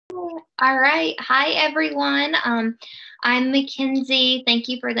All right. Hi, everyone. I'm Mackenzie. Thank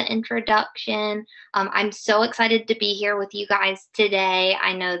you for the introduction. I'm so excited to be here with you guys today.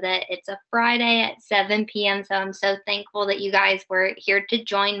 I know that it's a Friday at 7 p.m., so I'm so thankful that you guys were here to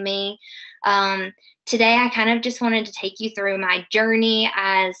join me. Today, I kind of just wanted to take you through my journey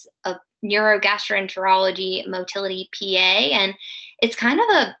as a neurogastroenterology motility PA, and it's kind of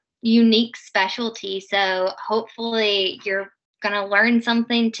a unique specialty. So hopefully you're going to learn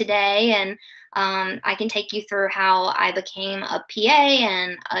something today, and I can take you through how I became a PA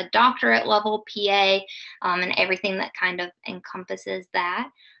and a doctorate level PA, and everything that kind of encompasses that.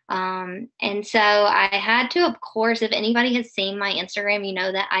 And so I had to, of course, if anybody has seen my Instagram, you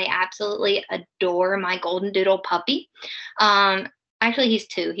know that I absolutely adore my golden doodle puppy. Actually, he's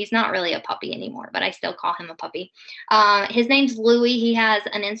two. He's not really a puppy anymore, but I still call him a puppy. His name's Louie. He has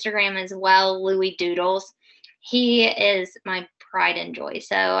an Instagram as well, Louie Doodles. He is my pride and joy.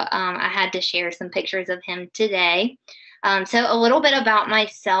 So I had to share some pictures of him today. So a little bit about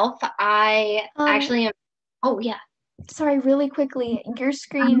myself. I actually am. Oh, yeah. Sorry, really quickly, your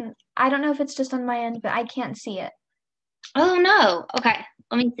screen, I don't know if it's just on my end, but I can't see it. Oh, no. Okay.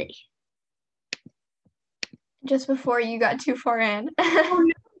 Let me see. Just before you got too far in. Oh,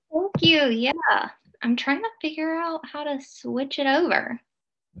 no. Thank you. Yeah. I'm trying to figure out how to switch it over.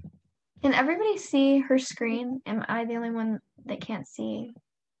 Can everybody see her screen? Am I the only one that can't see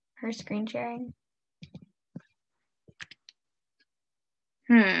her screen sharing?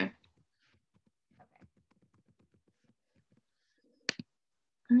 Let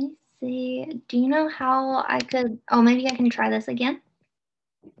me see. Do you know how I could? Oh, maybe I can try this again.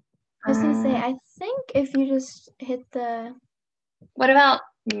 I was going to say, I think if you just hit the. What about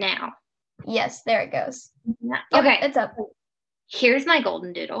now? Yes, there it goes. Yeah. Yep, Okay. it's up. Here's my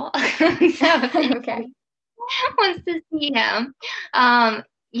golden doodle. So if Okay. wants to see him.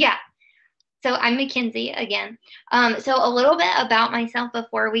 Yeah. So I'm Mackenzie again. So a little bit about myself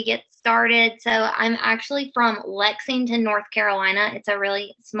before we get started. So I'm actually from Lexington, North Carolina. It's a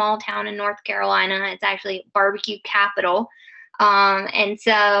really small town in North Carolina. It's actually barbecue capital. And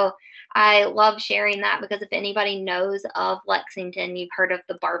so I love sharing that because if anybody knows of Lexington, you've heard of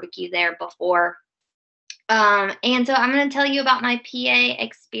the barbecue there before. And so I'm going to tell you about my PA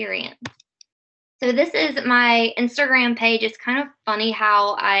experience. So this is my Instagram page. It's kind of funny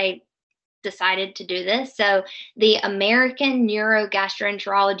how I decided to do this. So the American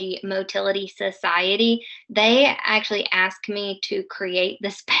Neurogastroenterology Motility Society, they actually asked me to create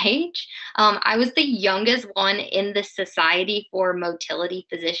this page. I was the youngest one in the society for motility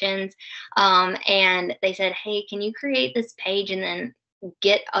physicians. And they said, hey, can you create this page and then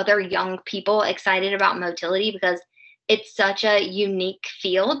get other young people excited about motility, because it's such a unique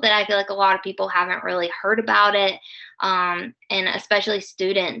field that I feel like a lot of people haven't really heard about it, and especially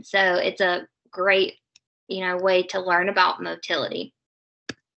students. So it's a great, way to learn about motility.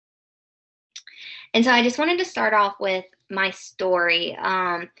 And so I just wanted to start off with my story.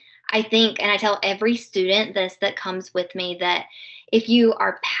 I think, and I tell every student this that comes with me, that if you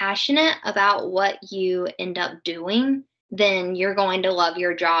are passionate about what you end up doing, then you're going to love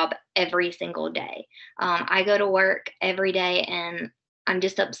your job every single day. I go to work every day and I'm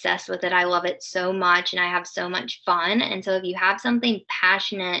just obsessed with it. I love it so much and I have so much fun. And so if you have something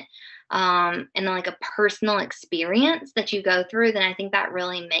passionate, and like a personal experience that you go through, then I think that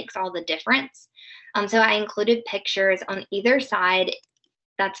really makes all the difference. So I included pictures on either side.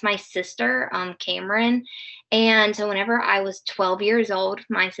 That's my sister, Cameron. And so whenever I was 12 years old,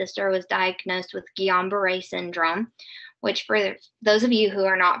 my sister was diagnosed with Guillain-Barré syndrome, which for those of you who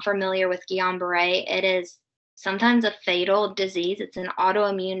are not familiar with Guillain-Barré, it is sometimes a fatal disease. It's an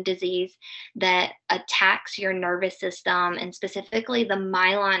autoimmune disease that attacks your nervous system, and specifically the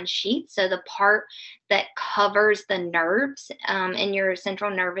myelin sheath, so the part that covers the nerves in your central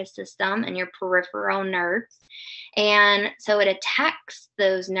nervous system and your peripheral nerves. And so it attacks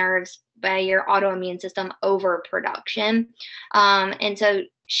those nerves by your autoimmune system overproduction. And so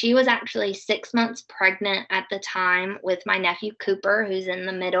she was actually 6 months pregnant at the time with my nephew Cooper, who's in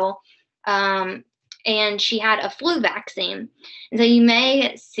the middle. And she had a flu vaccine. And so you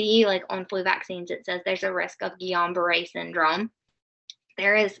may see, like on flu vaccines, it says there's a risk of Guillain-Barré syndrome.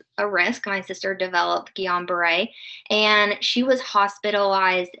 There is a risk. My sister developed Guillain-Barré, and she was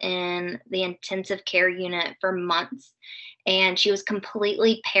hospitalized in the intensive care unit for months. And she was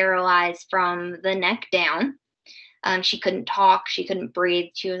completely paralyzed from the neck down. She couldn't talk, she couldn't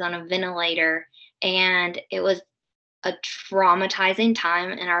breathe, she was on a ventilator, and it was a traumatizing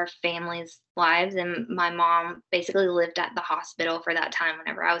time in our family's lives. And my mom basically lived at the hospital for that time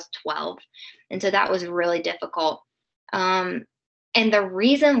whenever I was 12. And so that was really difficult. And the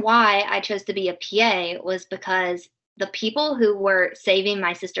reason why I chose to be a PA was because the people who were saving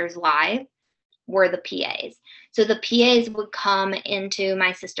my sister's life were the PAs. So the PAs would come into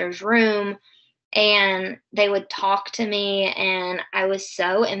my sister's room and they would talk to me, and I was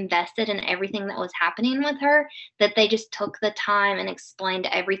so invested in everything that was happening with her that they just took the time and explained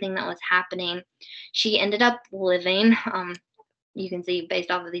everything that was happening. She ended up living, you can see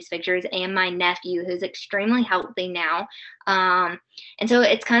based off of these pictures, and my nephew, who's extremely healthy now. And so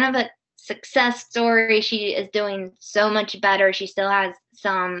it's kind of a success story. She is doing so much better. She still has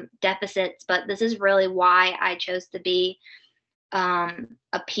some deficits, but this is really why I chose to be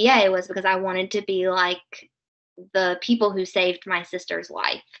a PA, was because I wanted to be like the people who saved my sister's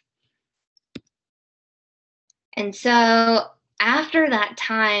life. And so after that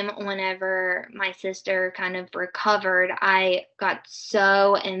time, whenever my sister kind of recovered, I got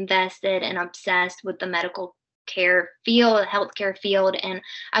so invested and obsessed with the medical care field, healthcare field, and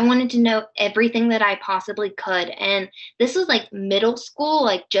I wanted to know everything that I possibly could. And this was like middle school,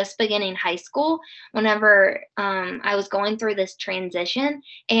 like just beginning high school, whenever I was going through this transition,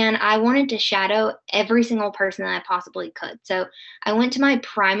 and I wanted to shadow every single person that I possibly could. So I went to my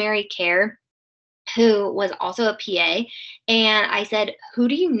primary care, who was also a PA. And I said, who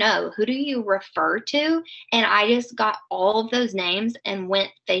do you know? Who do you refer to? And I just got all of those names and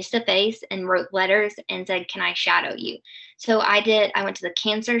went face to face and wrote letters and said, can I shadow you? So I did. I went to the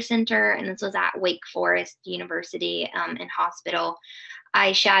cancer center, and this was at Wake Forest University and hospital.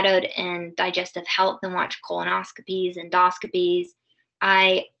 I shadowed in digestive health and watched colonoscopies, endoscopies.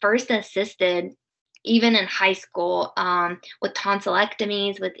 I first assisted even in high school with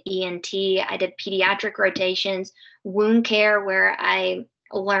tonsillectomies, with ENT. I did pediatric rotations, wound care, where I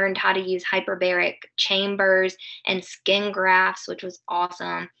learned how to use hyperbaric chambers and skin grafts, which was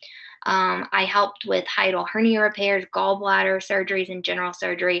awesome. I helped with hiatal hernia repairs, gallbladder surgeries, and general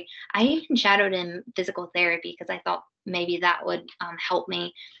surgery. I even shadowed in physical therapy because I thought maybe that would help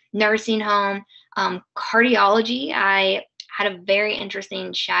me. Nursing home, cardiology. I had a very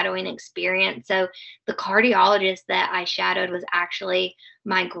interesting shadowing experience. So the cardiologist that I shadowed was actually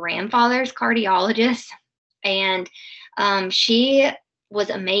my grandfather's cardiologist, and she was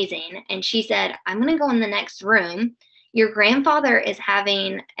amazing. And she said, I'm going to go in the next room. Your grandfather is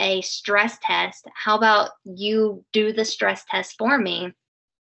having a stress test. How about you do the stress test for me?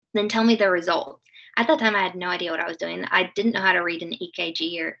 Then tell me the results. At that time, I had no idea what I was doing. I didn't know how to read an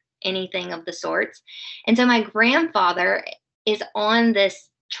EKG or anything of the sorts. And so my grandfather is on this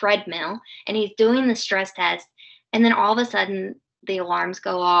treadmill and he's doing the stress test. And then all of a sudden, the alarms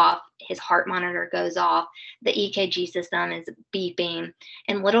go off, his heart monitor goes off, the EKG system is beeping.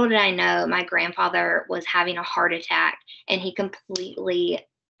 And little did I know, my grandfather was having a heart attack, and he completely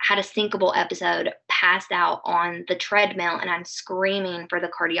had a syncopal episode, passed out on the treadmill, and I'm screaming for the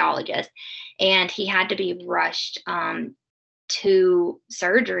cardiologist. And he had to be rushed to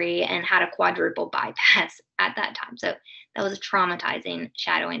surgery and had a quadruple bypass at that time. So that was a traumatizing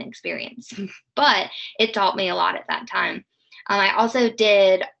shadowing experience, but it taught me a lot at that time. I also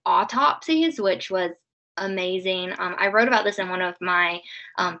did autopsies, which was amazing. I wrote about this in one of my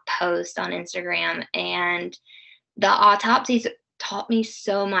posts on Instagram, and the autopsies taught me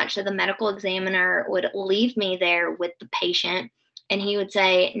so much. So the medical examiner would leave me there with the patient, and he would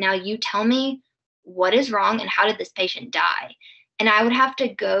say, now you tell me what is wrong and how did this patient die? And I would have to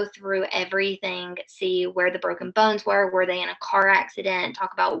go through everything, see where the broken bones were they in a car accident,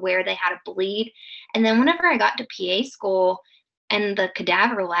 talk about where they had a bleed. And then whenever I got to PA school and the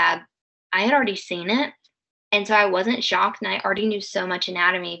cadaver lab, I had already seen it. And so I wasn't shocked, and I already knew so much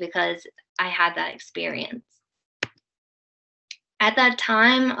anatomy because I had that experience. At that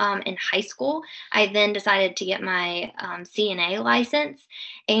time in high school, I then decided to get my CNA license,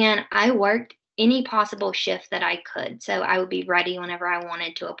 and I worked any possible shift that I could. So I would be ready whenever I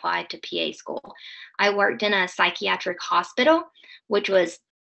wanted to apply to PA school. I worked in a psychiatric hospital, which was,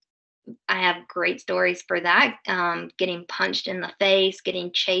 I have great stories for that. Getting punched in the face,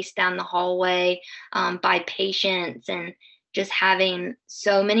 getting chased down the hallway by patients, and just having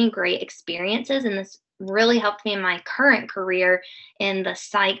so many great experiences. And this really helped me in my current career in the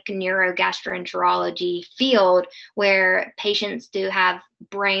psych neurogastroenterology field, where patients do have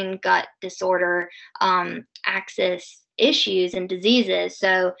brain gut disorder axis issues and diseases.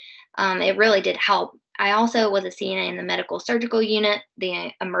 So it really did help. I also was a CNA in the medical surgical unit,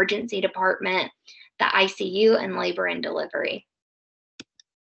 the emergency department, the ICU, and labor and delivery.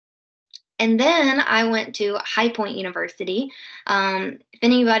 And then I went to High Point University. If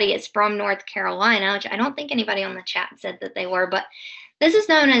anybody is from North Carolina, which I don't think anybody on the chat said that they were, but this is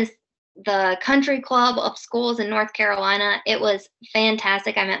known as the country club of schools in North Carolina. It was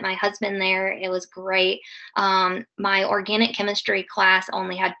fantastic. I met my husband there. It was great. My organic chemistry class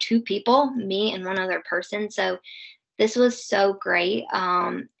only had 2 people, me and one other person. So this was so great,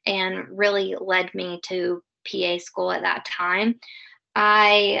 and really led me to PA school at that time.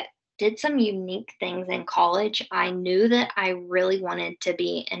 I did some unique things in college. I knew that I really wanted to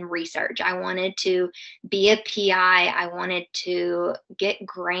be in research. I wanted to be a PI. I wanted to get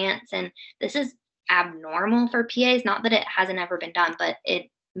grants. And this is abnormal for PAs. Not that it hasn't ever been done, but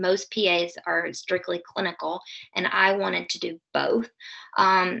most PAs are strictly clinical, and I wanted to do both.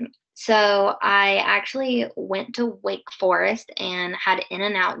 So I actually went to Wake Forest and had in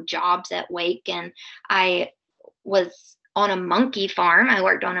and out jobs at Wake, and I was on a monkey farm. I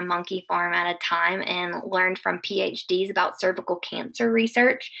worked on a monkey farm at a time and learned from PhDs about cervical cancer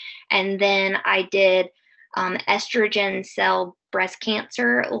research. And then I did estrogen cell breast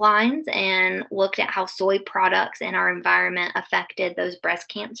cancer lines and looked at how soy products in our environment affected those breast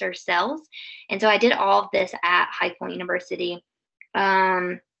cancer cells. And so I did all of this at High Point University.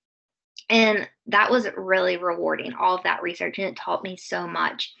 And that was really rewarding, all of that research, and it taught me so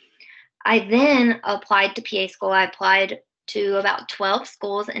much. I then applied to PA school. I applied to about 12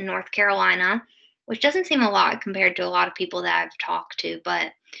 schools in North Carolina, which doesn't seem a lot compared to a lot of people that I've talked to.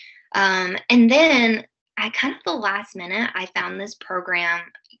 But, and then I kind of the last minute, I found this program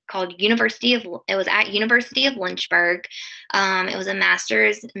called it was at University of Lynchburg. It was a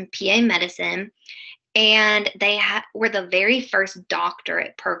master's in PA medicine. And they were the very first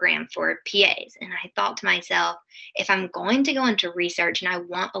doctorate program for PAs. And I thought to myself, if I'm going to go into research and I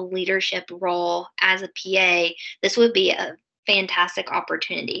want a leadership role as a PA, this would be a fantastic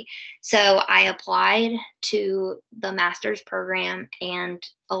opportunity. So I applied to the master's program, and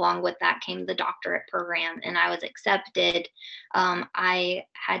along with that came the doctorate program, and I was accepted. I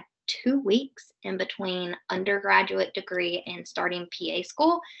had 2 weeks in between undergraduate degree and starting PA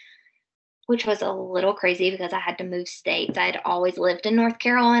school, which was a little crazy because I had to move states. I had always lived in North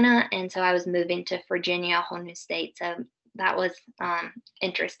Carolina, and so I was moving to Virginia, a whole new state. So that was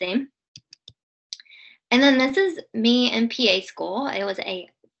interesting. And then this is me in PA school. It was a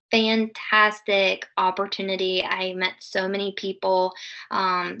fantastic opportunity. I met so many people,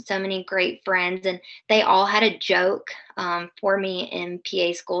 so many great friends, and they all had a joke for me in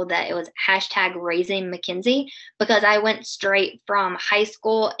PA school that it was hashtag raising Mackenzie, because I went straight from high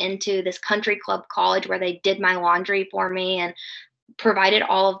school into this country club college where they did my laundry for me and provided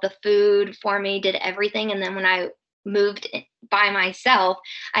all of the food for me, did everything. And then when I moved by myself,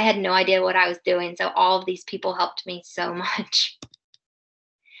 I had no idea what I was doing. So all of these people helped me so much.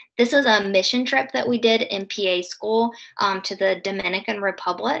 This was a mission trip that we did in PA school to the Dominican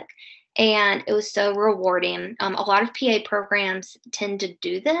Republic, and it was so rewarding. A lot of PA programs tend to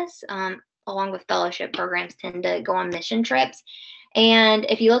do this, along with fellowship programs tend to go on mission trips. And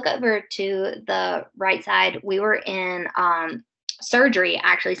if you look over to the right side, we were in surgery,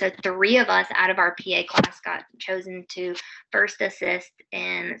 actually. So 3 of us out of our PA class got chosen to first assist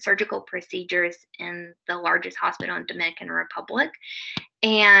in surgical procedures in the largest hospital in Dominican Republic.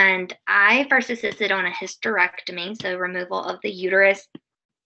 And I first assisted on a hysterectomy, so removal of the uterus.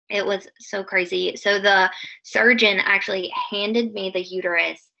 It was so crazy. So the surgeon actually handed me the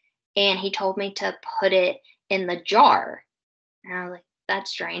uterus, and he told me to put it in the jar. And I was like,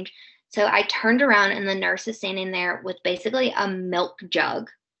 that's strange. So I turned around, and the nurse is standing there with basically a milk jug.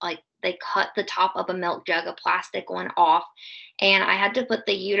 Like, they cut the top of a milk jug, a plastic one, off. And I had to put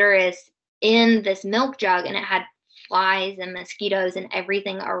the uterus in this milk jug, and it had flies and mosquitoes and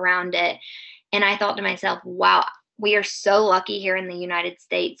everything around it. And I thought to myself, wow, we are so lucky here in the United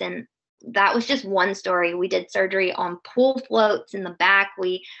States. And that was just one story. We did surgery on pool floats in the back.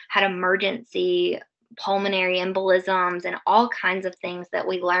 We had emergency pulmonary embolisms and all kinds of things that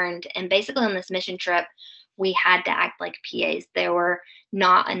we learned. And basically on this mission trip, we had to act like PAs. There were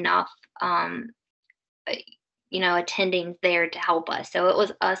not enough, attendings there to help us. So it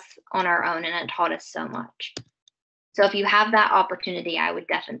was us on our own, and it taught us so much. So if you have that opportunity, I would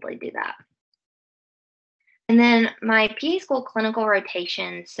definitely do that. And then my PA school clinical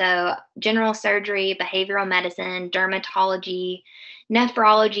rotation, so general surgery, behavioral medicine, dermatology,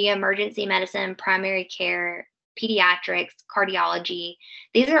 nephrology, emergency medicine, primary care, pediatrics, cardiology.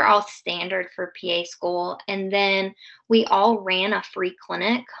 These are all standard for PA school. And then we all ran a free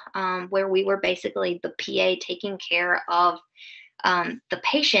clinic where we were basically the PA taking care of the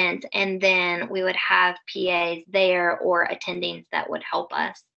patient, and then we would have PAs there or attendings that would help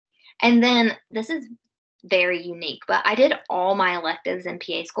us. And then this is very unique, but I did all my electives in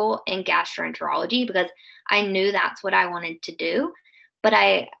PA school in gastroenterology because I knew that's what I wanted to do. But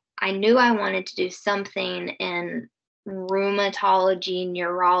I I knew I wanted to do something in rheumatology,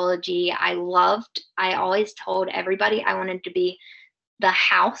 neurology. I always told everybody I wanted to be the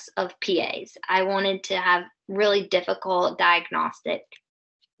house of PAs. I wanted to have really difficult diagnostic,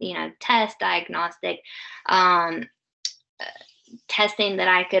 diagnostic um, testing that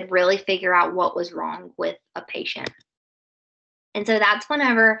I could really figure out what was wrong with a patient. And so that's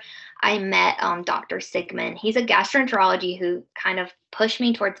whenever I met Dr. Sigmund. He's a gastroenterology who kind of pushed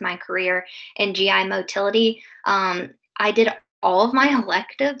me towards my career in GI motility. I did all of my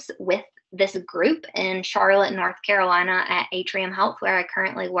electives with this group in Charlotte, North Carolina at Atrium Health, where I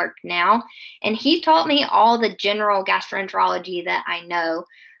currently work now. And he taught me all the general gastroenterology that I know.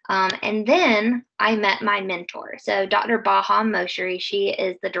 And then I met my mentor. So Dr. Baha Moshri, she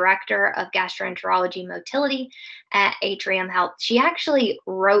is the director of gastroenterology motility at Atrium Health. She actually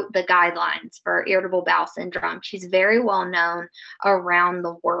wrote the guidelines for irritable bowel syndrome. She's very well known around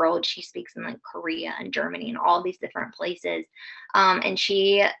the world. She speaks in like Korea and Germany and all these different places. And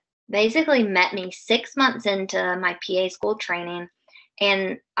she basically met me 6 months into my PA school training.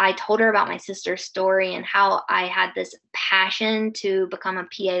 And I told her about my sister's story and how I had this passion to become a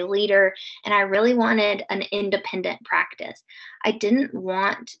PA leader. And I really wanted an independent practice. I didn't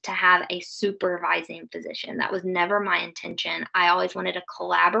want to have a supervising physician. That was never my intention. I always wanted a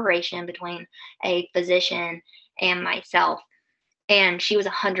collaboration between a physician and myself. And she was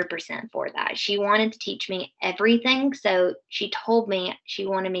 100% for that. She wanted to teach me everything. So she told me she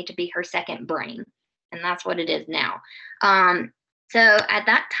wanted me to be her second brain. And that's what it is now. So at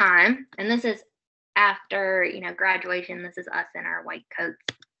that time, and this is after, graduation, this is us in our white coats.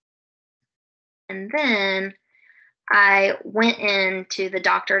 And then I went into the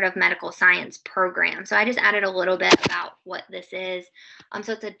Doctorate of Medical Science program. So I just added a little bit about what this is.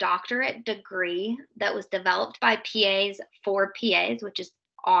 So it's a doctorate degree that was developed by PAs for PAs, which is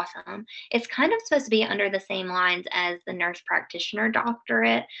awesome. It's kind of supposed to be under the same lines as the nurse practitioner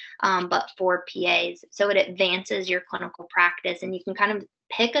doctorate, but for PAs. So it advances your clinical practice, and you can kind of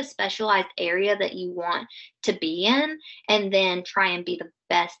pick a specialized area that you want to be in and then try and be the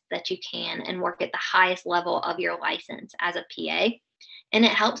best that you can and work at the highest level of your license as a PA. And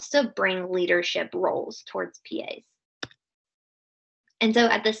it helps to bring leadership roles towards PAs. And so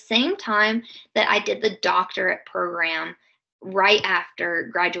at the same time that I did the doctorate program, right after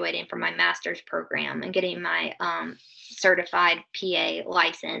graduating from my master's program and getting my certified PA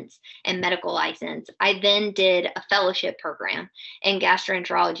license and medical license, I then did a fellowship program in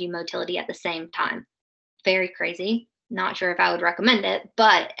gastroenterology motility at the same time. Very crazy. Not sure if I would recommend it,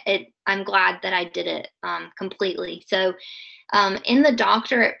 but I'm glad that I did it completely. So in the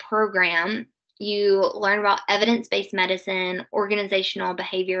doctorate program, you learn about evidence-based medicine, organizational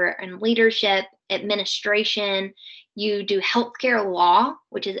behavior and leadership, administration. You do healthcare law,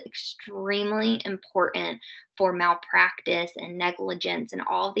 which is extremely important for malpractice and negligence and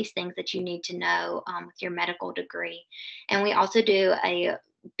all of these things that you need to know with your medical degree. And we also do a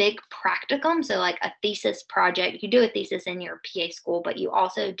big practicum, so like a thesis project. You do a thesis in your PA school, but you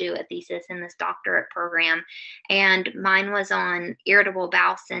also do a thesis in this doctorate program. And mine was on irritable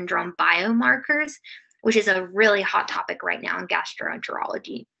bowel syndrome biomarkers, which is a really hot topic right now in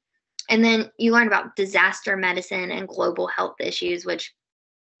gastroenterology. And then you learn about disaster medicine and global health issues, which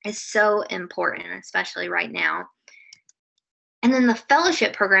is so important, especially right now. And then the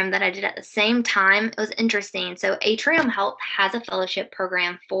fellowship program that I did at the same time, it was interesting. So Atrium Health has a fellowship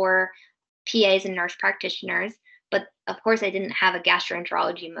program for PAs and nurse practitioners, but of course I didn't have a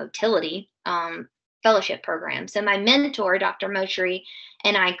gastroenterology motility fellowship program. So my mentor, Dr. Moshri,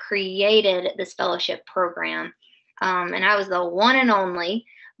 and I created this fellowship program. And I was the one and only,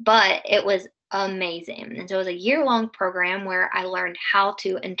 but it was amazing. And so it was a year-long program where I learned how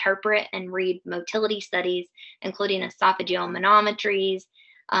to interpret and read motility studies, including esophageal manometries.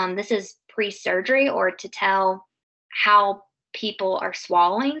 This is pre-surgery, or to tell how people are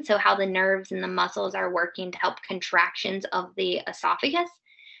swallowing, so how the nerves and the muscles are working to help contractions of the esophagus.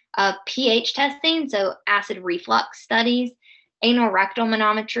 pH testing, so acid reflux studies. Anal rectal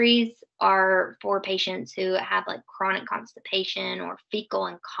manometries are for patients who have like chronic constipation or fecal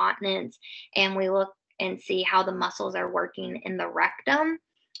incontinence, and we look and see how the muscles are working in the rectum.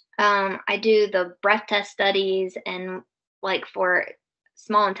 I do the breath test studies, and like for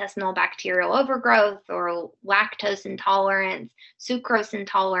small intestinal bacterial overgrowth or lactose intolerance, sucrose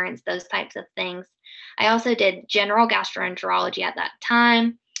intolerance, those types of things. I also did general gastroenterology at that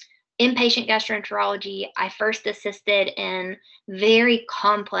time. Inpatient gastroenterology, I first assisted in very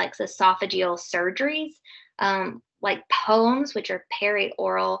complex esophageal surgeries, like POEMs, which are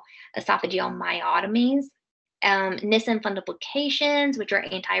perioral esophageal myotomies. Nissen fundoplications, which are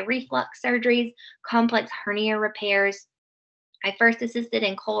anti-reflux surgeries, complex hernia repairs. I first assisted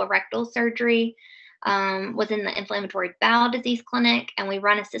in colorectal surgery, was in the inflammatory bowel disease clinic, and we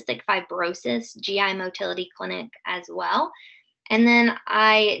run a cystic fibrosis GI motility clinic as well. And then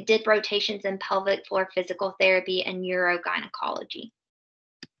I did rotations in pelvic floor physical therapy and urogynecology.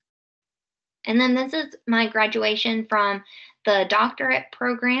 And then this is my graduation from the doctorate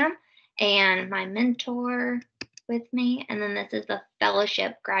program and my mentor with me. And then this is the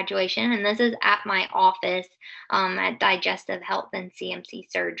fellowship graduation. And this is at my office at Digestive Health and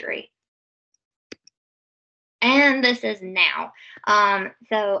CMC Surgery. And this is now.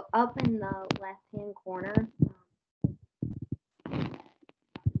 So up in the left-hand corner,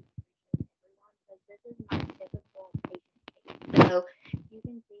 this is my typical patient case. So you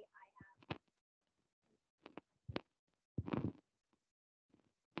can see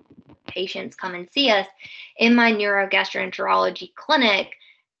patients come and see us in my neurogastroenterology clinic.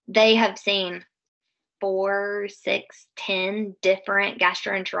 They have seen 4, 6, 10 different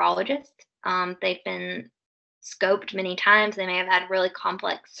gastroenterologists. They've been scoped many times. They may have had really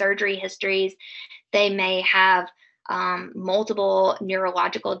complex surgery histories. They may have multiple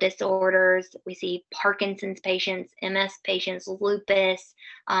neurological disorders. We see Parkinson's patients, MS patients, lupus.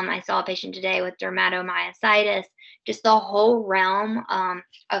 I saw a patient today with dermatomyositis, just the whole realm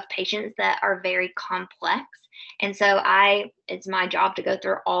of patients that are very complex. And so it's my job to go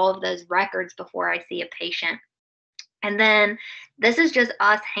through all of those records before I see a patient. And then this is just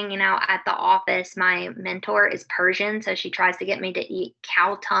us hanging out at the office. My mentor is Persian, so she tries to get me to eat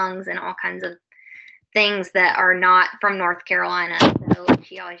cow tongues and all kinds of things that are not from North Carolina. So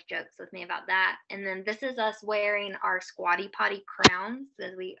she always jokes with me about that. And then this is us wearing our squatty potty crowns,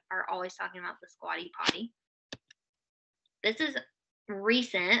 because we are always talking about the squatty potty. This is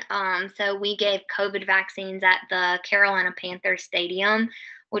recent. So we gave COVID vaccines at the Carolina Panthers Stadium,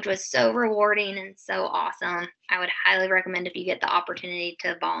 which was so rewarding and so awesome. I would highly recommend if you get the opportunity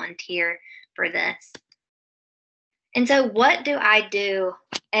to volunteer for this. And so what do I do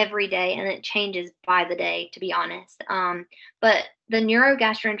every day? And it changes by the day, to be honest. But the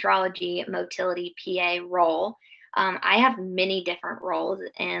neurogastroenterology motility PA role, I have many different roles.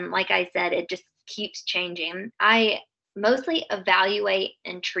 And like I said, it just keeps changing. I mostly evaluate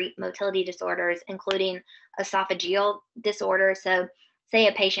and treat motility disorders, including esophageal disorders. So say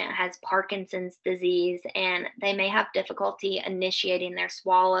a patient has Parkinson's disease and they may have difficulty initiating their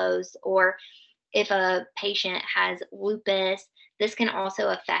swallows, or if a patient has lupus, this can also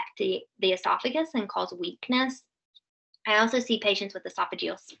affect the esophagus and cause weakness. I also see patients with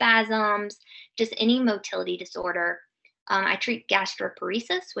esophageal spasms, just any motility disorder. I treat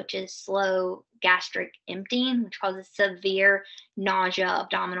gastroparesis, which is slow gastric emptying, which causes severe nausea,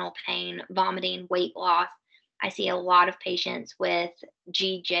 abdominal pain, vomiting, weight loss. I see a lot of patients with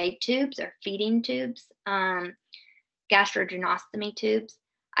GJ tubes or feeding tubes, gastrogenostomy tubes.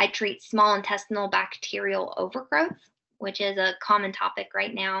 I treat small intestinal bacterial overgrowth, which is a common topic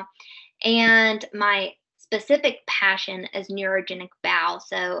right now. And my specific passion is neurogenic bowel.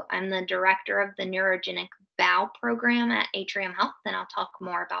 So I'm the director of the neurogenic bowel program at Atrium Health, and I'll talk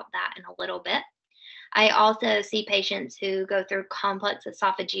more about that in a little bit. I also see patients who go through complex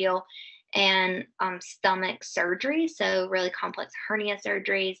esophageal and stomach surgery, so really complex hernia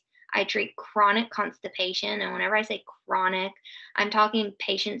surgeries. I treat chronic constipation, and whenever I say chronic, I'm talking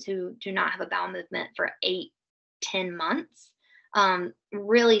patients who do not have a bowel movement for 8-10 months,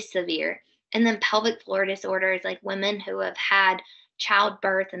 really severe. And then pelvic floor disorders, like women who have had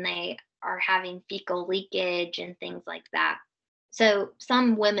childbirth and they are having fecal leakage and things like that. So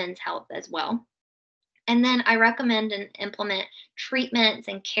some women's health as well. And then I recommend and implement treatments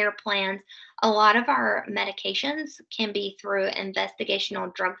and care plans. A lot of our medications can be through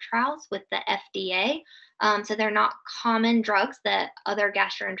investigational drug trials with the FDA. So they're not common drugs that other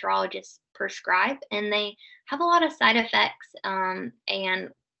gastroenterologists prescribe, and they have a lot of side effects and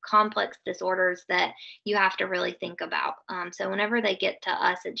complex disorders that you have to really think about. So whenever they get to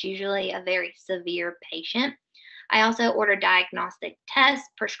us, it's usually a very severe patient. I also order diagnostic tests,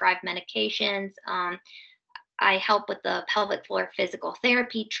 prescribe medications. I help with the pelvic floor physical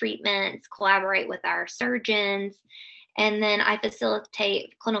therapy treatments, collaborate with our surgeons, and then I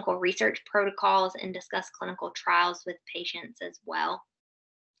facilitate clinical research protocols and discuss clinical trials with patients as well.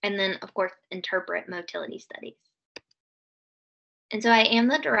 And then, of course, interpret motility studies. And so I am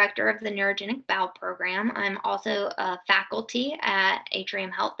the director of the Neurogenic Bowel Program. I'm also a faculty at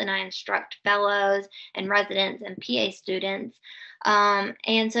Atrium Health, and I instruct fellows and residents and PA students.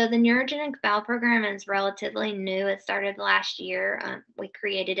 And so the Neurogenic Bowel Program is relatively new. It started last year. We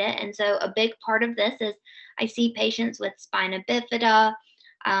created it. And so a big part of this is I see patients with spina bifida,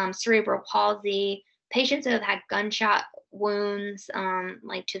 cerebral palsy, patients who have had gunshot wounds,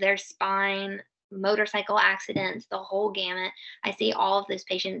 like to their spine, motorcycle accidents, the whole gamut. I see all of those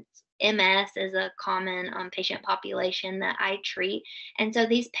patients. MS is a common patient population that I treat. And so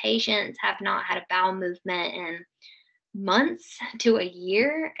these patients have not had a bowel movement in months to a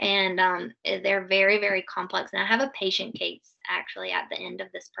year, and they're very, very complex. And I have a patient case actually at the end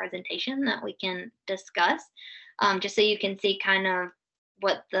of this presentation that we can discuss, just so you can see kind of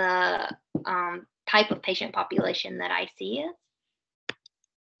what the type of patient population that I see is.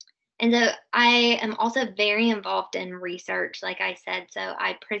 And so I am also very involved in research, like I said. So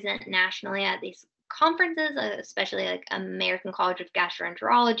I present nationally at these conferences, especially like American College of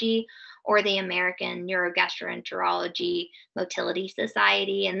Gastroenterology or the American Neurogastroenterology Motility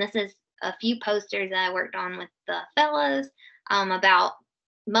Society. And this is a few posters that I worked on with the fellows about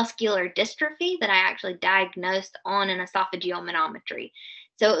muscular dystrophy that I actually diagnosed on an esophageal manometry.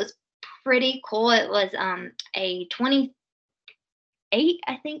 So it was pretty cool. It was a 28,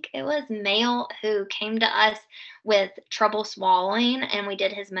 I think it was, male who came to us with trouble swallowing, and we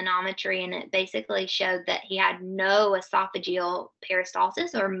did his manometry, and it basically showed that he had no esophageal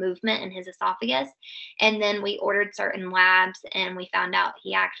peristalsis or movement in his esophagus. And then we ordered certain labs, and we found out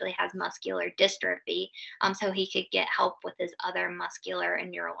he actually has muscular dystrophy, so he could get help with his other muscular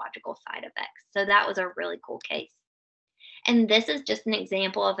and neurological side effects. So that was a really cool case. And this is just an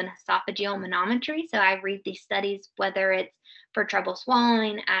example of an esophageal manometry. So I read these studies, whether it's for trouble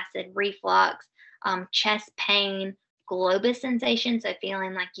swallowing, acid reflux, chest pain, globus sensation, so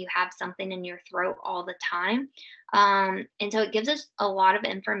feeling like you have something in your throat all the time. And so it gives us a lot of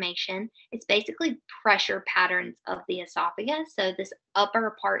information. It's basically pressure patterns of the esophagus. So this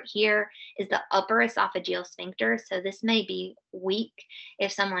upper part here is the upper esophageal sphincter. So this may be weak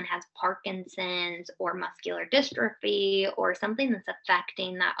if someone has Parkinson's or muscular dystrophy or something that's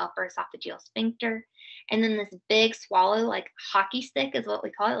affecting that upper esophageal sphincter. And then this big swallow, like hockey stick is what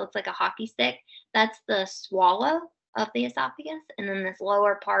we call it. It looks like a hockey stick. That's the swallow of the esophagus. And then this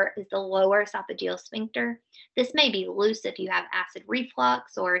lower part is the lower esophageal sphincter. This may be loose if you have acid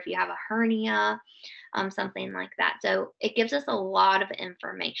reflux or if you have a hernia, something like that. So it gives us a lot of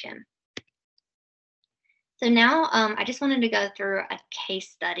information. So now I just wanted to go through a case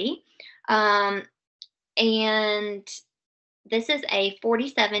study. And this is a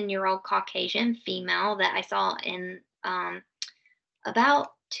 47-year-old Caucasian female that I saw in about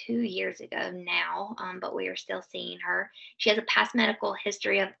 2 years ago now, but we are still seeing her. She has a past medical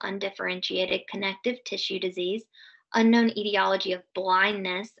history of undifferentiated connective tissue disease, unknown etiology of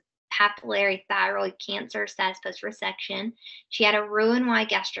blindness, papillary thyroid cancer status post resection. She had a Roux-en-Y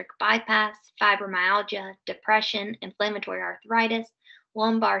gastric bypass, fibromyalgia, depression, inflammatory arthritis,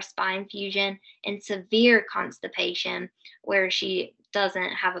 lumbar spine fusion, and severe constipation, where she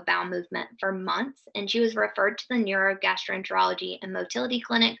doesn't have a bowel movement for months. And she was referred to the Neurogastroenterology and Motility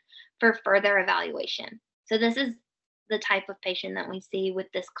Clinic for further evaluation. So this is the type of patient that we see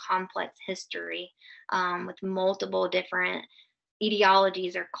with this complex history, with multiple different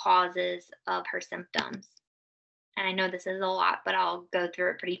etiologies or causes of her symptoms. And I know this is a lot, but I'll go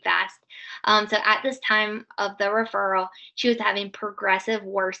through it pretty fast. So at this time of the referral, she was having progressive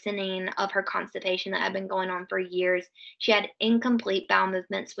worsening of her constipation that had been going on for years. She had incomplete bowel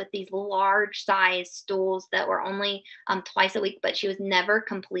movements with these large size stools that were only twice a week, but she was never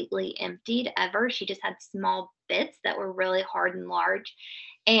completely emptied ever. She just had small bits that were really hard and large.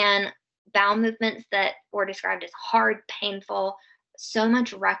 And bowel movements that were described as hard, painful, so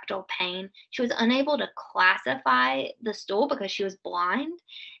much rectal pain. She was unable to classify the stool because she was blind,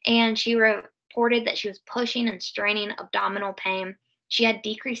 and she reported that she was pushing and straining abdominal pain. She had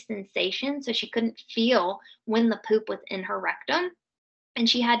decreased sensation, so she couldn't feel when the poop was in her rectum, and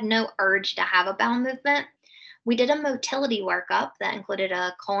she had no urge to have a bowel movement. We did a motility workup that included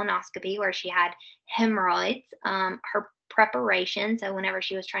a colonoscopy where she had hemorrhoids. Her preparation, so whenever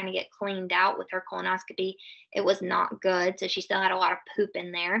she was trying to get cleaned out with her colonoscopy, it was not good. So she still had a lot of poop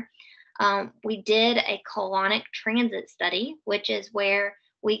in there. We did a colonic transit study, which is where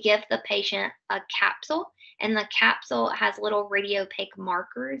we give the patient a capsule, and the capsule has little radiopaque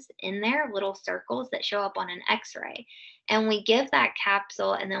markers in there, little circles that show up on an x-ray. And we give that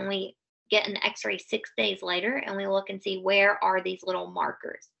capsule, and then we get an x-ray 6 days later, and we look and see where are these little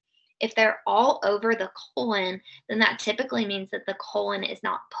markers. If they're all over the colon, then that typically means that the colon is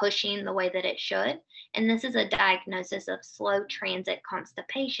not pushing the way that it should. And this is a diagnosis of slow transit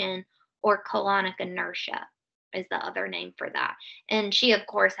constipation, or colonic inertia is the other name for that. And she, of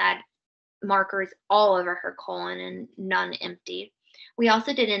course, had markers all over her colon and none emptied. We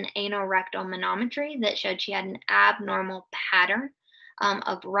also did an anorectal manometry that showed she had an abnormal pattern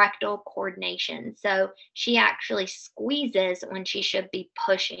of rectal coordination. So she actually squeezes when she should be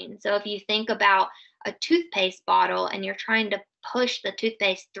pushing. So if you think about a toothpaste bottle and you're trying to push the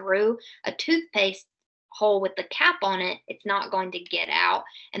toothpaste through a toothpaste hole with the cap on it, it's not going to get out.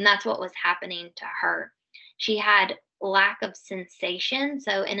 And that's what was happening to her. She had lack of sensation.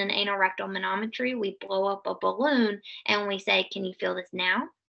 So in an anorectal manometry, we blow up a balloon and we say, can you feel this now?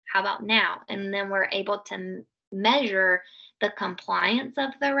 How about now? And then we're able to measure the compliance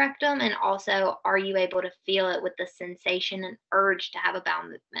of the rectum, and also, are you able to feel it with the sensation and urge to have a bowel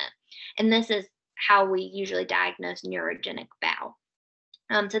movement? And this is how we usually diagnose neurogenic bowel.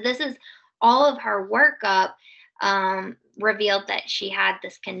 So this is all of her workup. Revealed that she had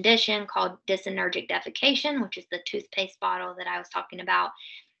this condition called dysenergic defecation, which is the toothpaste bottle that I was talking about.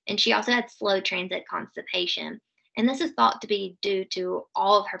 And she also had slow transit constipation. And this is thought to be due to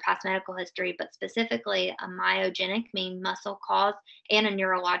all of her past medical history, but specifically a myogenic, meaning muscle cause, and a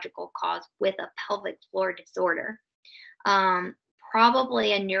neurological cause with a pelvic floor disorder.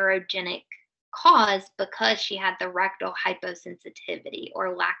 Probably a neurogenic cause because she had the rectal hyposensitivity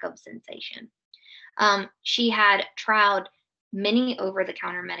or lack of sensation. She had tried many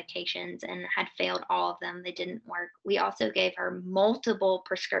over-the-counter medications and had failed all of them. They didn't work. We also gave her multiple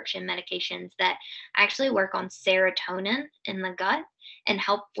prescription medications that actually work on serotonin in the gut and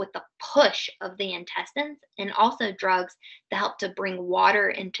help with the push of the intestines, and also drugs that help to bring water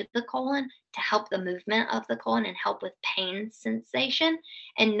into the colon to help the movement of the colon and help with pain sensation.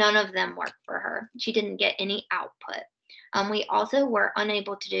 And none of them worked for her. She didn't get any output. We also were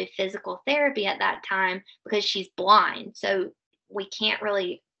unable to do physical therapy at that time because she's blind. So we can't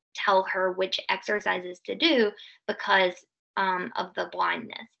really tell her which exercises to do because of the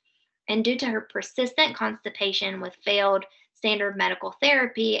blindness. And due to her persistent constipation with failed standard medical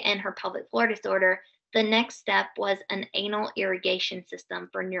therapy and her pelvic floor disorder, the next step was an anal irrigation system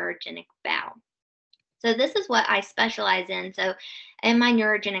for neurogenic bowel. So this is what I specialize in. So in my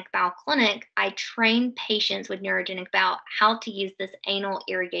neurogenic bowel clinic, I train patients with neurogenic bowel how to use this anal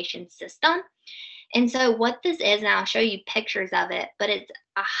irrigation system. And so what this is, and I'll show you pictures of it, but it's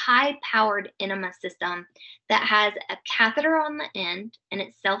a high-powered enema system that has a catheter on the end, and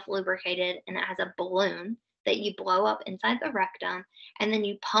it's self-lubricated, and it has a balloon that you blow up inside the rectum, and then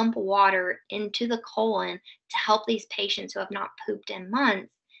you pump water into the colon to help these patients who have not pooped in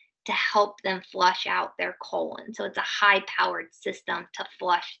months, to help them flush out their colon. So it's a high-powered system to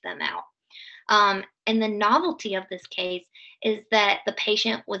flush them out. And the novelty of this case is that the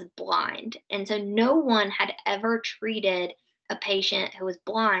patient was blind. And so no one had ever treated a patient who was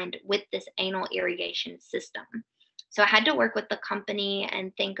blind with this anal irrigation system. So I had to work with the company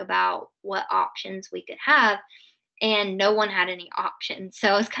and think about what options we could have. And no one had any options. So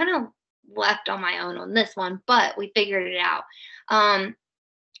I was kind of left on my own on this one, but we figured it out.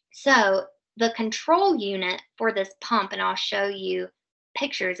 So the control unit for this pump, and I'll show you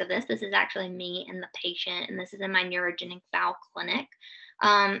pictures of this. This is actually me and the patient, and this is in my neurogenic bowel clinic.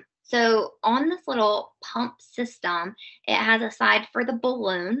 So on this little pump system, it has a side for the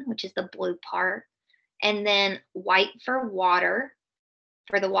balloon, which is the blue part, and then white for water,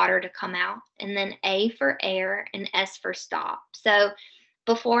 for the water to come out, and then A for air and S for stop. So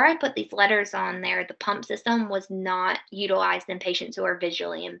before I put these letters on there, the pump system was not utilized in patients who are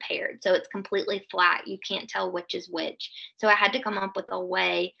visually impaired. So it's completely flat. You can't tell which is which. So I had to come up with a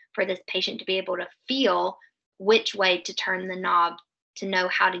way for this patient to be able to feel which way to turn the knob to know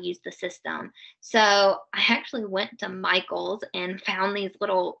how to use the system. So I actually went to Michael's and found these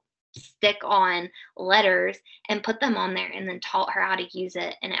little stick-on letters and put them on there, and then taught her how to use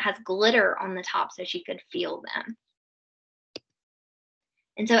it. And it has glitter on the top so she could feel them.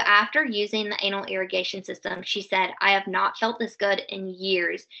 And so after using the anal irrigation system, she said, I have not felt this good in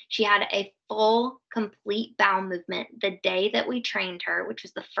years. She had a full, complete bowel movement the day that we trained her, which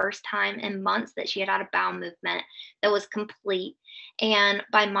was the first time in months that she had had a bowel movement that was complete. And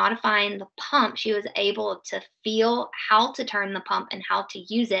by modifying the pump, she was able to feel how to turn the pump and how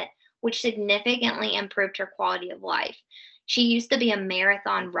to use it, which significantly improved her quality of life. She used to be a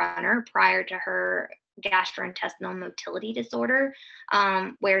marathon runner prior to her gastrointestinal motility disorder,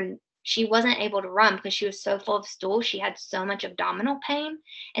 where she wasn't able to run because she was so full of stool. She had so much abdominal pain.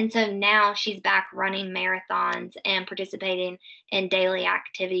 And so now she's back running marathons and participating in daily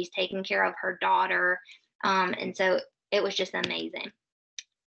activities, taking care of her daughter. And so it was just amazing.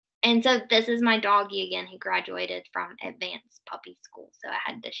 And so this is my doggy again. He graduated from advanced puppy school. So I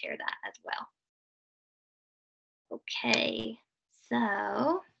had to share that as well. Okay,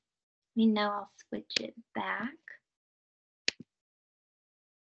 so we know I'll switch it back.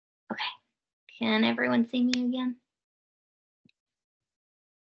 Okay, can everyone see me again?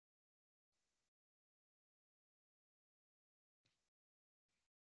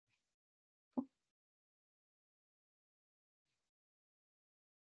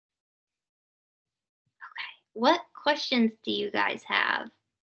 What questions do you guys have?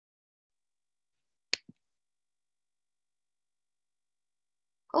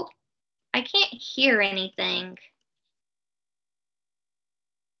 Oh, I can't hear anything.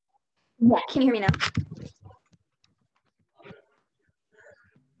 Yeah, can you hear me now?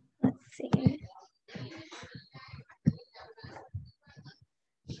 Let's see.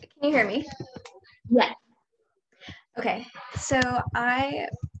 Can you hear me? Yes. Okay, so I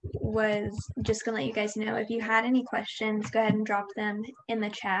was just gonna let you guys know if you had any questions, go ahead and drop them in the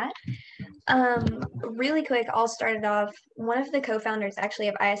chat. Really quick, I'll start it off. One of the co-founders actually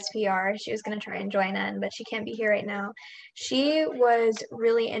of ISPR, she was going to try and join in, but she can't be here right now. She was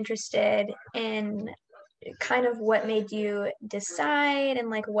really interested in kind of what made you decide and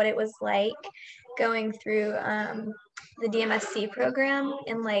like what it was like going through the DMSC program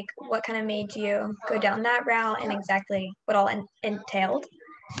and like what kind of made you go down that route and exactly what all entailed.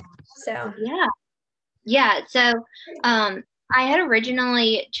 So Yeah. So I had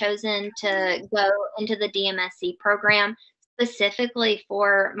originally chosen to go into the DMSC program specifically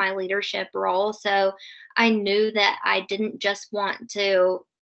for my leadership role. So I knew that I didn't just want to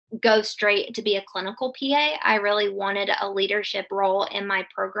go straight to be a clinical PA. I really wanted a leadership role in my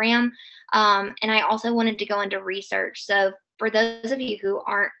program. And I also wanted to go into research. So for those of you who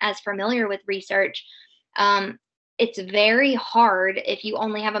aren't as familiar with research, um, it's very hard if you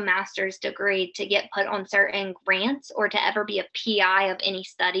only have a master's degree to get put on certain grants or to ever be a PI of any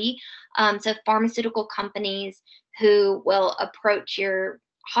study. So pharmaceutical companies who will approach your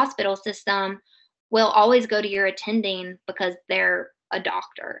hospital system will always go to your attending because they're a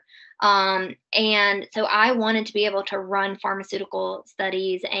doctor. And so I wanted to be able to run pharmaceutical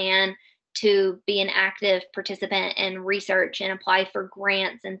studies and to be an active participant in research and apply for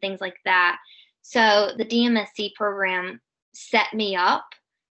grants and things like that. So the DMSC program set me up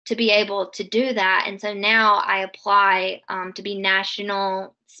to be able to do that. And so now I apply to be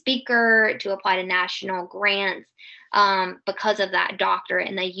national speaker, to apply to national grants because of that doctorate.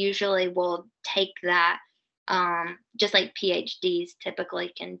 And they usually will take that just like PhDs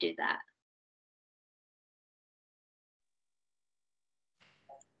typically can do that.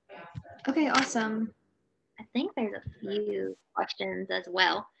 okay, awesome. I think there's a few questions as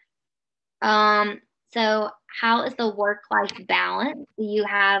well. So how is the work-life balance? Do you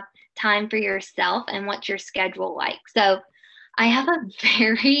have time for yourself and what's your schedule like? So I have a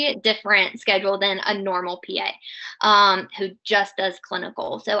very different schedule than a normal PA who just does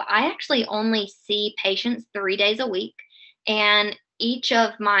clinical. So I actually only see patients 3 days a week, and each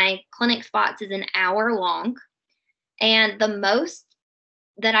of my clinic spots is an hour long. And the most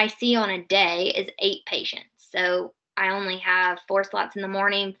that I see on a day is 8 patients. So I only have 4 slots in the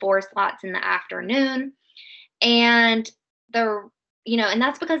morning, 4 slots in the afternoon. And and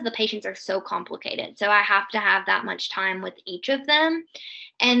that's because the patients are so complicated. So I have to have that much time with each of them.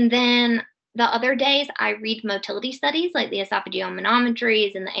 And then the other days I read motility studies like the esophageal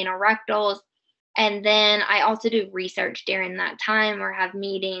manometries and the anal rectals. And then I also do research during that time or have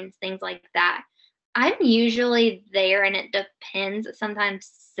meetings, things like that. I'm usually there and it depends. Sometimes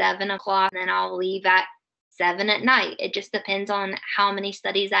 7 o'clock, and then I'll leave at 7 at night. It just depends on how many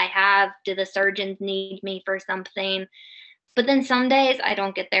studies I have. Do the surgeons need me for something? But then some days I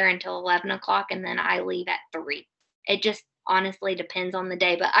don't get there until 11 o'clock and then I leave at 3. It just honestly depends on the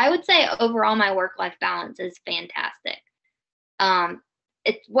day. But I would say overall, my work life balance is fantastic.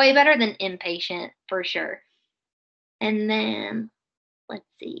 It's way better than inpatient for sure. And then let's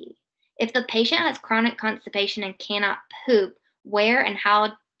see. If the patient has chronic constipation and cannot poop, where and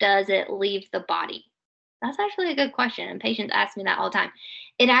how does it leave the body? That's actually a good question. And patients ask me that all the time.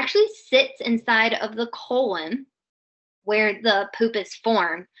 It actually sits inside of the colon where the poop is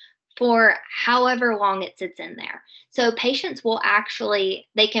formed for however long it sits in there. So patients will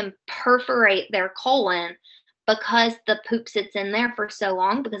they can perforate their colon because the poop sits in there for so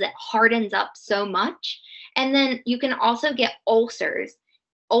long because it hardens up so much. And then you can also get ulcers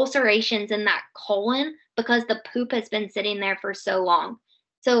ulcerations in that colon because the poop has been sitting there for so long.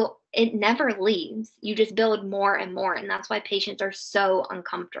 So it never leaves. You just build more and more, and that's why patients are so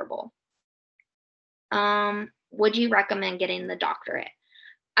uncomfortable. Would you recommend getting the doctorate?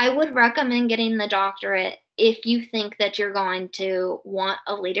 I would recommend getting the doctorate if you think that you're going to want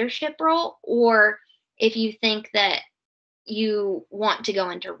a leadership role, or if you think that you want to go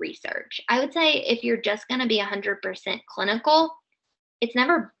into research. I would say if you're just going to be 100% clinical, it's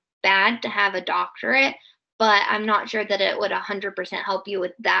never bad to have a doctorate, but I'm not sure that it would 100% help you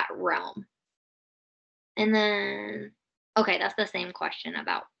with that realm. And then, okay, that's the same question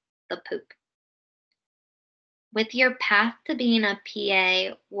about the poop. With your path to being a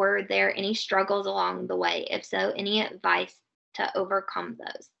PA, were there any struggles along the way? If so, any advice to overcome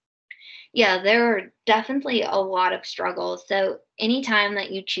those? Yeah, there are definitely a lot of struggles. So, anytime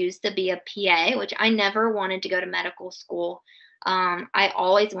that you choose to be a PA, which I never wanted to go to medical school, I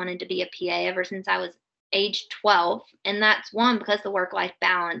always wanted to be a PA ever since I was age 12. And that's one, because the work life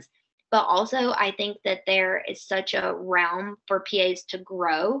balance. But also, I think that there is such a realm for PAs to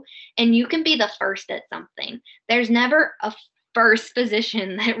grow, and you can be the first at something. There's never a first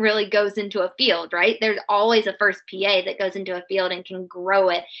physician that really goes into a field, right? There's always a first PA that goes into a field and can grow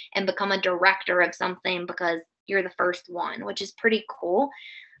it and become a director of something because you're the first one, which is pretty cool.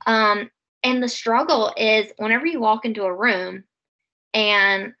 And the struggle is whenever you walk into a room,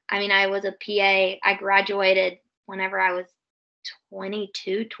 and I mean, I was a PA, I graduated whenever I was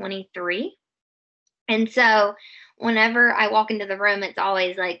 22, 23. And so whenever I walk into the room, it's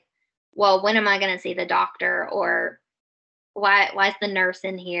always like, well, when am I going to see the doctor? Or why is the nurse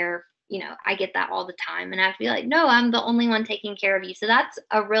in here? I get that all the time. And I feel like, no, I'm the only one taking care of you. So that's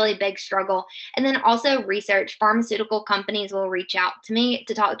a really big struggle. And then also research. Pharmaceutical companies will reach out to me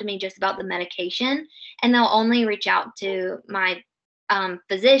to talk to me just about the medication. And they'll only reach out to my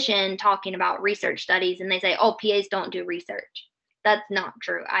physician talking about research studies. And they say, oh, PAs don't do research. That's not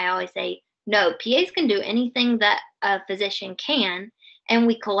true. I always say, no, PAs can do anything that a physician can. And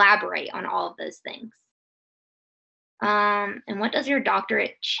we collaborate on all of those things. And what does your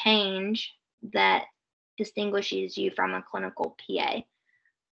doctorate change that distinguishes you from a clinical PA?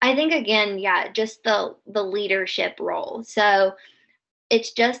 I think again, yeah, just the leadership role. So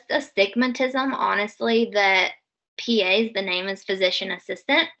it's just a stigmatism, honestly, that PAs, the name is physician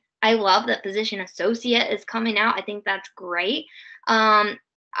assistant. I love that physician associate is coming out. I think that's great.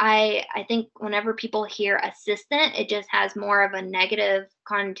 I think whenever people hear assistant, it just has more of a negative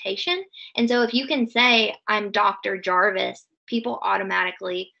connotation. And so if you can say, I'm Dr. Jarvis, people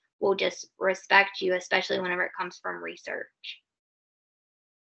automatically will just respect you, especially whenever it comes from research.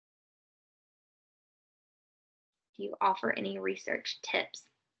 Do you offer any research tips?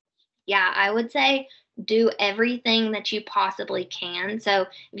 Yeah, I would say do everything that you possibly can. So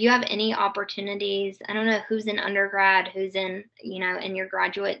if you have any opportunities, I don't know who's in undergrad, who's in your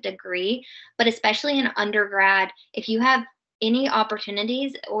graduate degree, but especially in undergrad, if you have any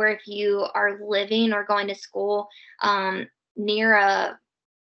opportunities, or if you are living or going to school near a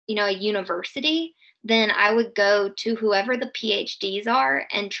university, then I would go to whoever the PhDs are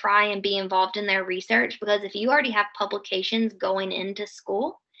and try and be involved in their research. Because if you already have publications going into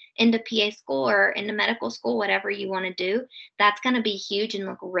school, into PA school or into medical school, whatever you want to do, that's going to be huge and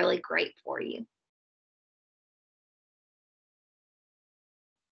look really great for you.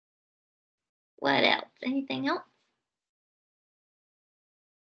 What else? Anything else?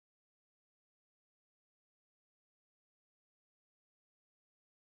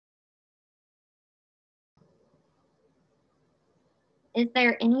 Is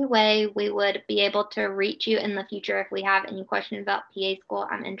there any way we would be able to reach you in the future if we have any questions about PA school?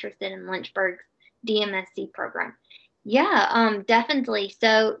 I'm interested in Lynchburg's DMSC program. Yeah, definitely.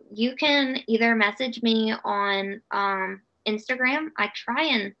 So you can either message me on Instagram. I try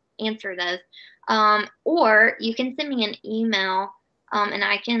and answer those. Or you can send me an email, and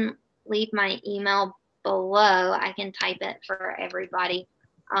I can leave my email below. I can type it for everybody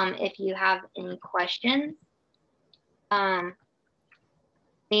if you have any questions.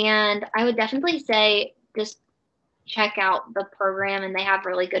 And I would definitely say just check out the program, and they have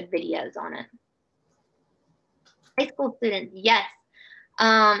really good videos on it. High school students, yes.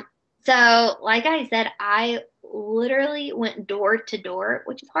 So like I said, I literally went door to door,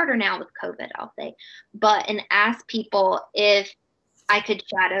 which is harder now with COVID, I'll say, and asked people if I could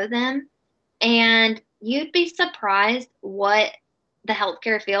shadow them. And you'd be surprised what the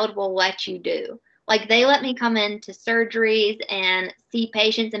healthcare field will let you do. Like they let me come into surgeries and see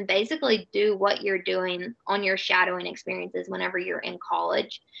patients and basically do what you're doing on your shadowing experiences whenever you're in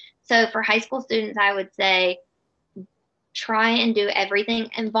college. So for high school students, I would say try and do everything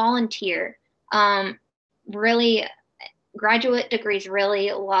and volunteer. Really, graduate degrees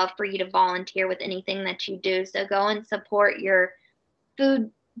really love for you to volunteer with anything that you do. So go and support your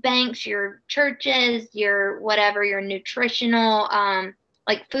food banks, your churches, your whatever, your nutritional,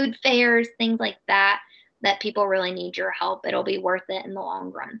 like food fairs, things like that, that people really need your help. It'll be worth it in the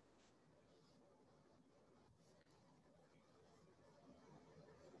long run.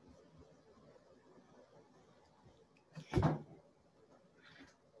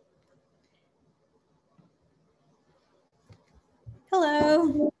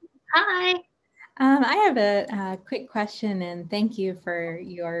 Hello. Hi. I have a quick question, and thank you for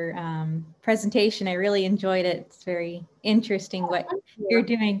your presentation. I really enjoyed it. It's very interesting what you're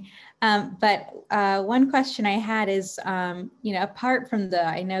doing. But one question I had is, apart from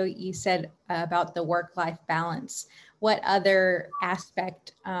I know you said about the work-life balance, what other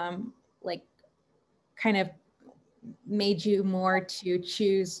aspect, kind of made you more to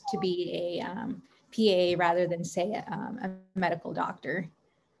choose to be a PA rather than, say, a medical doctor?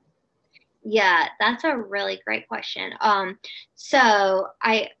 Yeah, that's a really great question. So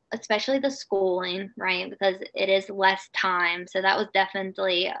especially the schooling, right? Because it is less time. So that was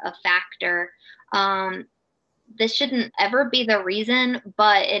definitely a factor. This shouldn't ever be the reason,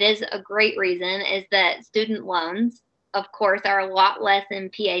 but it is a great reason, is that student loans, of course, are a lot less in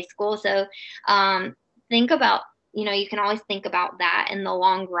PA school. So think about, you can always think about that in the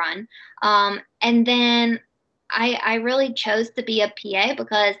long run. And then I really chose to be a PA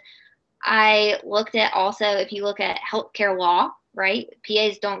because I looked at also, if you look at healthcare law, right?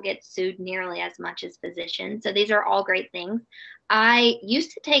 PAs don't get sued nearly as much as physicians. So these are all great things. I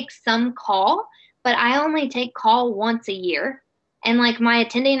used to take some call, but I only take call once a year. And like my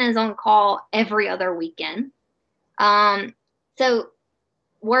attending is on call every other weekend. So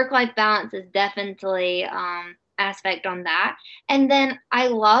work-life balance is definitely aspect on that. And then I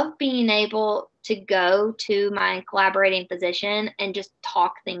love being able to go to my collaborating physician and just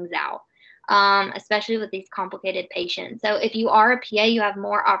talk things out. Especially with these complicated patients. So if you are a PA, you have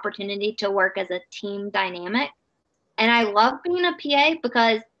more opportunity to work as a team dynamic. And I love being a PA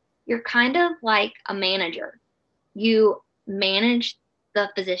because you're kind of like a manager. You manage the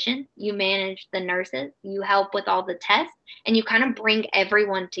physician, you manage the nurses, you help with all the tests, and you kind of bring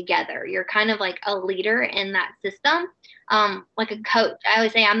everyone together. You're kind of like a leader in that system, like a coach. I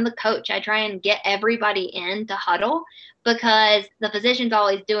always say I'm the coach. I try and get everybody in to huddle because the physician's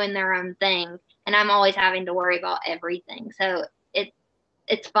always doing their own thing, and I'm always having to worry about everything. So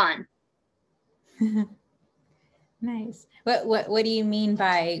it's fun. Nice. What do you mean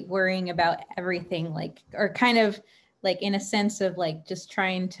by worrying about everything? Like, or kind of like in a sense of like just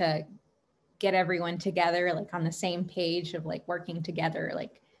trying to get everyone together, like on the same page of like working together,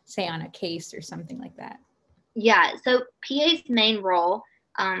 like say on a case or something like that? Yeah. So PA's main role,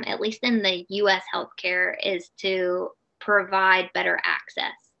 at least in the U.S. healthcare, is to provide better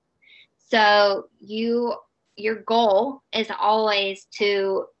access. So your goal is always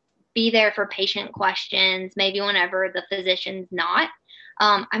to be there for patient questions, maybe whenever the physician's not.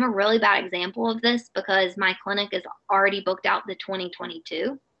 I'm a really bad example of this because my clinic is already booked out to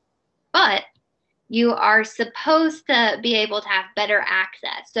 2022, but you are supposed to be able to have better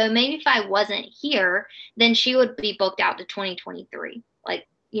access. So maybe if I wasn't here, then she would be booked out to 2023. Like,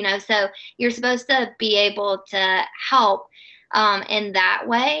 so you're supposed to be able to help in that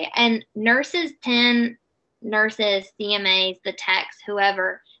way. And nurses, CMAs, the techs,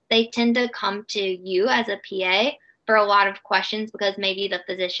 whoever, they tend to come to you as a PA for a lot of questions because maybe the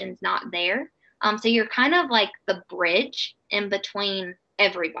physician's not there. So you're kind of like the bridge in between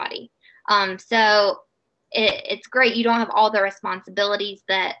everybody. So it's great. You don't have all the responsibilities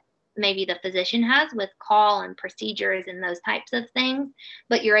that maybe the physician has with call and procedures and those types of things,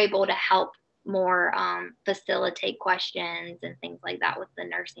 but you're able to help more facilitate questions and things like that with the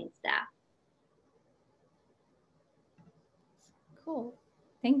nursing staff. Cool.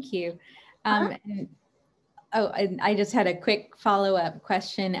 Thank you. And I just had a quick follow-up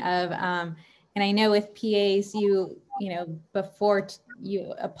question of, and I know with PAs, before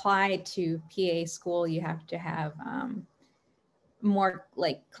you apply to PA school, you have to have more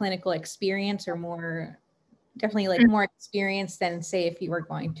like clinical experience or definitely like more experience than say if you were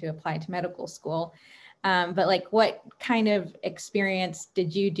going to apply to medical school. But like what kind of experience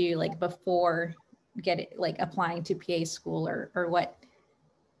did you do like before applying to PA school or what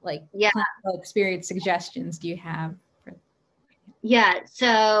clinical experience suggestions do you have? Yeah,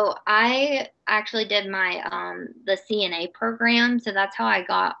 so I actually did my the CNA program, so that's how I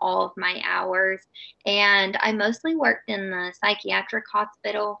got all of my hours. And I mostly worked in the psychiatric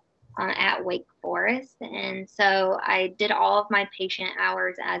hospital. at Wake Forest. And so I did all of my patient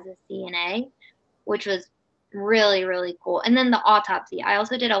hours as a CNA, which was really, really cool. And then the autopsy. I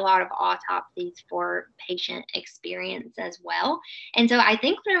also did a lot of autopsies for patient experience as well. And so I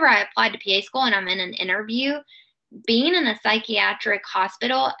think whenever I applied to PA school and I'm in an interview, being in a psychiatric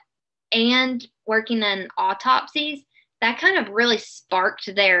hospital and working in autopsies, that kind of really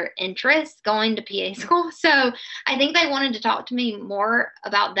sparked their interest going to PA school. So I think they wanted to talk to me more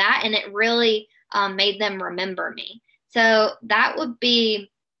about that, and it really made them remember me. So that would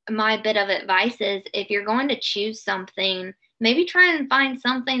be my bit of advice is if you're going to choose something, maybe try and find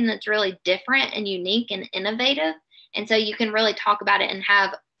something that's really different and unique and innovative. And so you can really talk about it and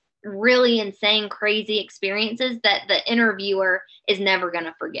have really insane, crazy experiences that the interviewer is never going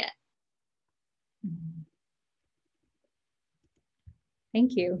to forget.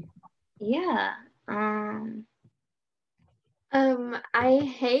 Thank you. Yeah. I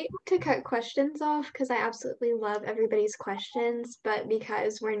hate to cut questions off because I absolutely love everybody's questions, but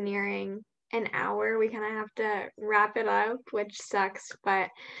because we're nearing an hour, we kind of have to wrap it up, which sucks. But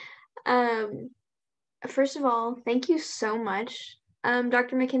first of all, thank you so much,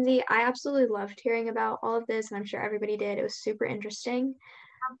 Dr. Mackenzie. I absolutely loved hearing about all of this, and I'm sure everybody did. It was super interesting.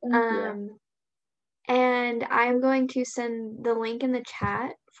 And I'm going to send the link in the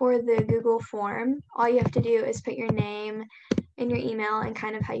chat for the Google form. All you have to do is put your name and your email and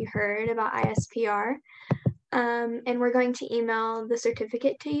kind of how you heard about ISPR. And we're going to email the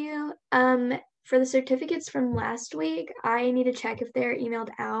certificate to you. For the certificates from last week, I need to check if they're emailed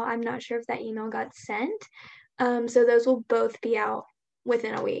out. I'm not sure if that email got sent. So those will both be out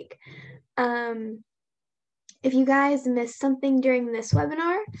within a week. If you guys missed something during this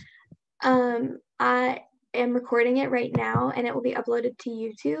webinar, I am recording it right now and it will be uploaded to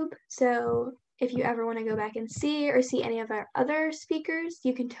YouTube. So if you ever want to go back and see or see any of our other speakers,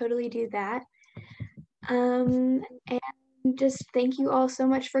 you can totally do that. And just thank you all so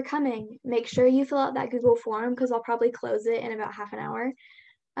much for coming. Make sure you fill out that Google form because I'll probably close it in about half an hour.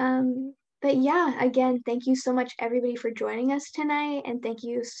 But yeah, again, thank you so much everybody for joining us tonight. And thank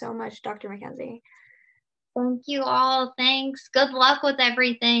you so much, Dr. Mackenzie. Thank you all. Thanks. Good luck with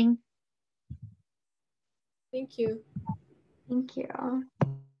everything. Thank you. Thank you.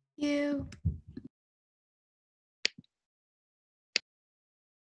 Thank you.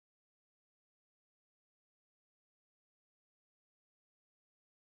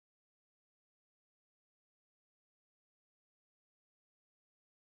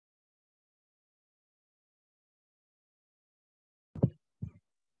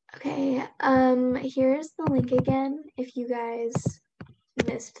 Okay, here's the link again if you guys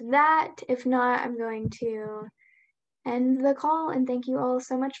missed that. If not, I'm going to end the call and thank you all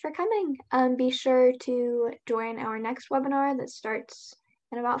so much for coming. Be sure to join our next webinar that starts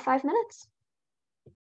in about 5 minutes.